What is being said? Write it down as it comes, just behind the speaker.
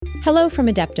Hello from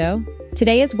Adepto.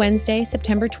 Today is Wednesday,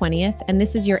 September 20th, and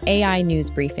this is your AI news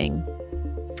briefing.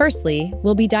 Firstly,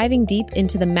 we'll be diving deep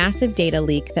into the massive data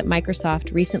leak that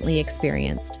Microsoft recently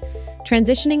experienced,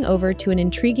 transitioning over to an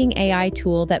intriguing AI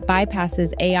tool that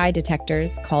bypasses AI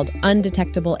detectors called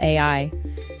undetectable AI,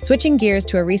 switching gears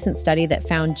to a recent study that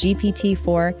found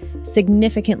GPT-4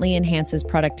 significantly enhances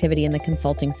productivity in the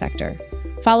consulting sector.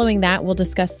 Following that, we'll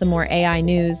discuss some more AI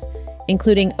news,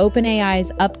 including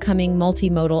OpenAI's upcoming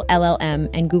multimodal LLM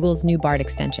and Google's new Bard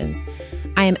extensions.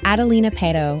 I am Adelina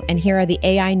Pero, and here are the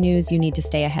AI news you need to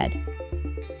stay ahead.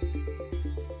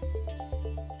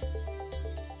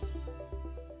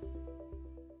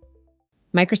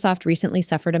 Microsoft recently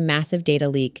suffered a massive data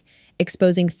leak,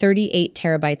 exposing 38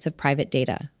 terabytes of private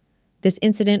data. This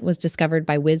incident was discovered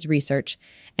by Wiz Research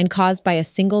and caused by a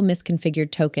single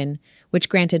misconfigured token, which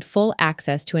granted full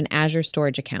access to an Azure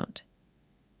storage account.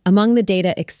 Among the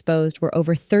data exposed were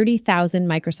over 30,000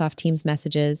 Microsoft Teams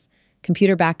messages,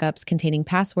 computer backups containing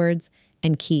passwords,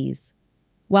 and keys.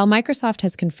 While Microsoft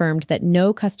has confirmed that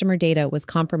no customer data was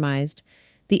compromised,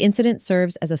 the incident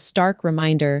serves as a stark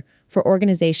reminder for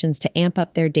organizations to amp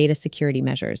up their data security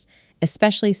measures,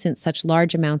 especially since such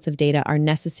large amounts of data are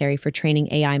necessary for training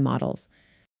AI models.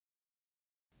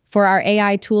 For our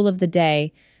AI tool of the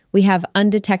day, we have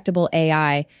Undetectable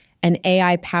AI, an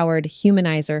AI-powered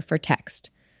humanizer for text.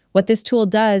 What this tool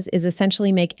does is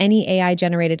essentially make any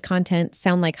AI-generated content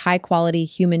sound like high-quality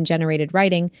human-generated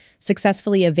writing,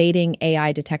 successfully evading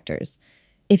AI detectors.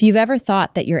 If you've ever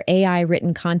thought that your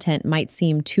AI-written content might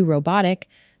seem too robotic,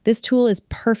 this tool is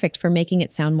perfect for making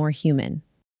it sound more human.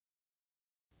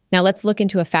 Now let's look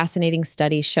into a fascinating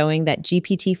study showing that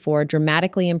GPT-4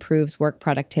 dramatically improves work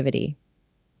productivity.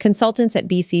 Consultants at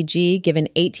BCG, given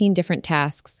 18 different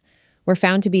tasks, were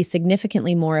found to be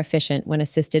significantly more efficient when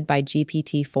assisted by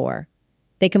GPT-4.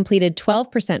 They completed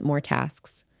 12% more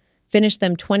tasks, finished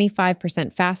them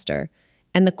 25% faster,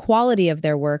 and the quality of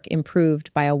their work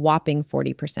improved by a whopping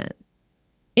 40%.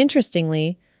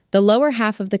 Interestingly, the lower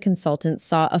half of the consultants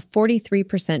saw a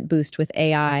 43% boost with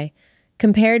AI,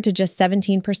 compared to just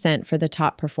 17% for the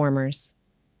top performers.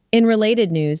 In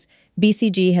related news,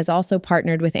 BCG has also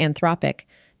partnered with Anthropic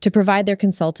to provide their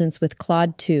consultants with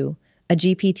Claude 2, a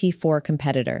GPT-4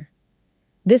 competitor.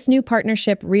 This new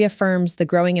partnership reaffirms the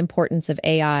growing importance of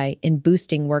AI in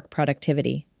boosting work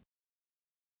productivity.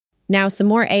 Now, some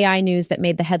more AI news that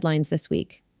made the headlines this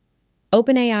week.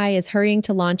 OpenAI is hurrying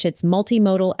to launch its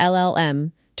multimodal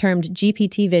LLM, termed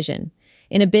GPT Vision,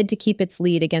 in a bid to keep its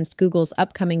lead against Google's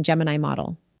upcoming Gemini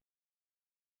model.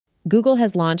 Google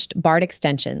has launched Bard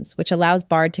extensions, which allows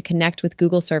Bard to connect with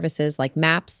Google services like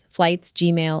Maps, Flights,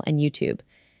 Gmail, and YouTube.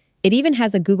 It even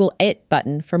has a Google It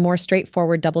button for more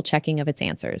straightforward double-checking of its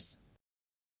answers.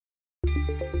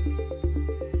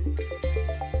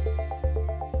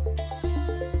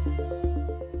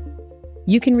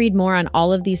 You can read more on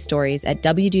all of these stories at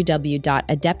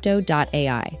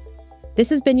www.adepto.ai. This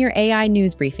has been your AI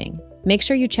News Briefing. Make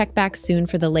sure you check back soon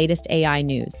for the latest AI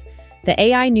news. The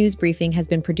AI News Briefing has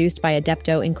been produced by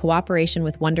Adepto in cooperation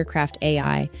with Wondercraft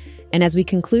AI. And as we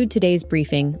conclude today's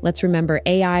briefing, let's remember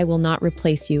AI will not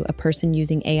replace you, a person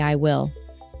using AI will.